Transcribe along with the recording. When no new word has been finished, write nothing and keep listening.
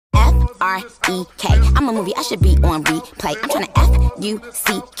F-R-E-K. I'm a movie, I should be on replay. I'm tryna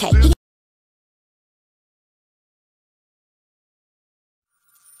F-U-C-K.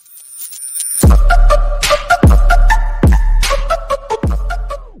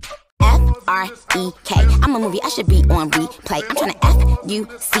 F-R-E-K. I'm a movie, I should be on replay. I'm tryna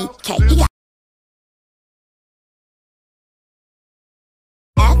F-U-C-K.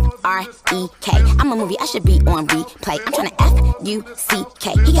 F-R-E-K. I'm a movie, I should be on replay. I'm tryna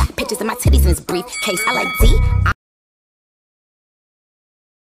F-U-C-K. He got pictures of my titties in his briefcase. I like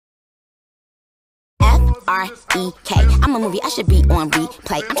F-R-E-K. I'm a movie, I should be on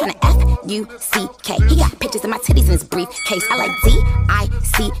replay. I'm tryna F-U-C-K. He got pictures of my titties in his briefcase. I like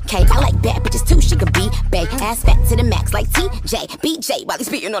D-I-C-K. I like bad bitches too. She could be bae. Ass fat to the max like T-J. B-J while he's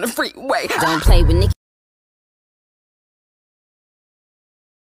speeding on the freeway. Don't play with Nicky.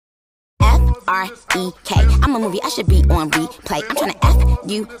 F-R-E-K. I'm a movie, I should be on replay. I'm tryna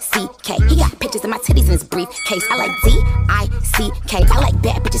F-U-C-K. He got pictures of my titties in his briefcase. I like D-I-C-K. I like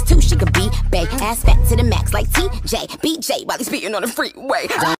bad bitches too. She could be bae. Ass fat to the max like T-J. B-J while he's speeding on the freeway.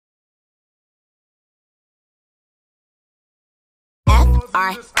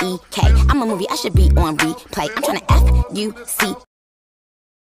 F-R-E-K. I'm a movie, I should be on replay. I'm tryna F-U-C-K.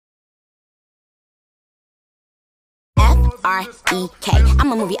 F-R-E-K.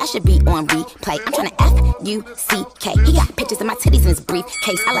 I'm a movie, I should be on replay. I'm tryna F-U-C-K. He got pictures of my titties in his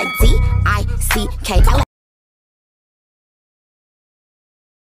briefcase. I like D-I-C-K. I like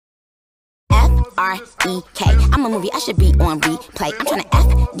F-R-E-K. I'm a movie, I should be on replay. I'm tryna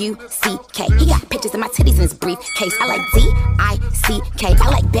F-U-C-K. He got pictures of my titties in his briefcase. I like D-I-C-K. I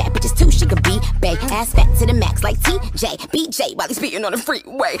like bad bitches too. She could be bae. Ass fat to the max like T-J. B-J while he's speeding on the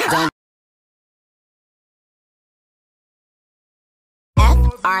freeway.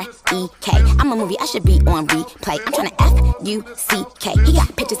 F-R-E-K. I'm a movie, I should be on replay. I'm tryna F-U-C-K. He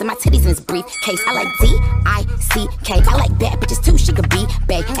got pictures of my titties in his briefcase. I like D-I-C-K. I like bad bitches too. She could be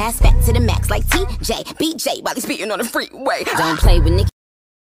bae. Ass fat to the max like T-J. B-J while he's speeding on the freeway. Don't play with Nicky.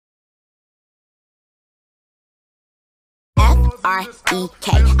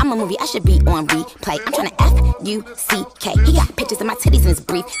 F-R-E-K. I'm a movie, I should be on replay. I'm tryna F-U-C-K. He got pictures of my titties in his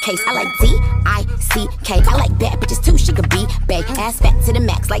briefcase. I like D-I-C-K. I like bad bitches too. She could be bae. Ass fat to the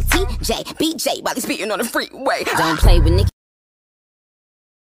max like T-J. B-J while he's speeding on the freeway. Don't play with Nicky.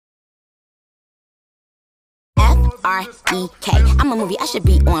 F-R-E-K. I'm a movie, I should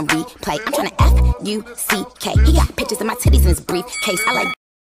be on replay. I'm tryna F-U-C-K. He got pictures of my titties in his briefcase. I like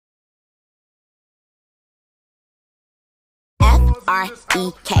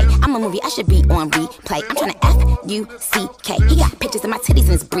F-R-E-K. I'm a movie, I should be on replay. I'm tryna F-U-C-K. He got pictures of my titties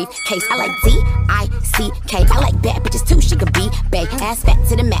in his briefcase. I like D-I-C-K. I like bad bitches too. She could be bae. Ass fat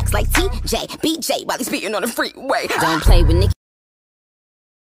to the max like T-J. B-J while he's speeding on the freeway. Don't play with Nicky.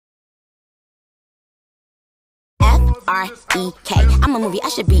 F-R-E-K. I'm a movie, I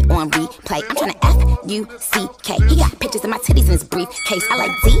should be on replay. I'm tryna F-U-C-K. He got pictures of my titties in his briefcase. I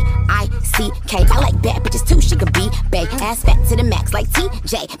like D-I-C-K. I like bad bitches too. She could be bae. Ass fat to the max like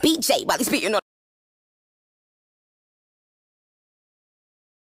T-J. B-J while he's speeding on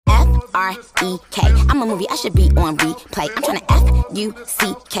F-R-E-K. I'm a movie, I should be on replay. I'm tryna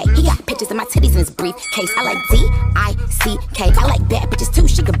F-U-C-K. He got pictures of my titties in his briefcase. I like D-I-C-K. I like bad bitches too.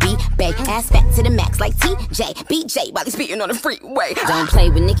 She could be bae. Ass fat to the max like T-J. B-J while he's speeding on the freeway. Don't play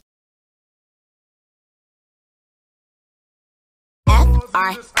with Nicky.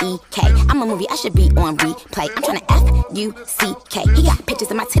 F-R-E-K. I'm a movie, I should be on replay. I'm tryna F-U-C-K. He got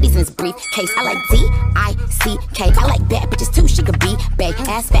pictures of my titties in his briefcase. I like D-I-C-K. I like bad bitches too. She could be bae.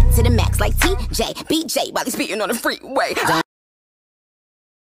 Ass fat to the max like T-J. B-J while he's speeding on the freeway.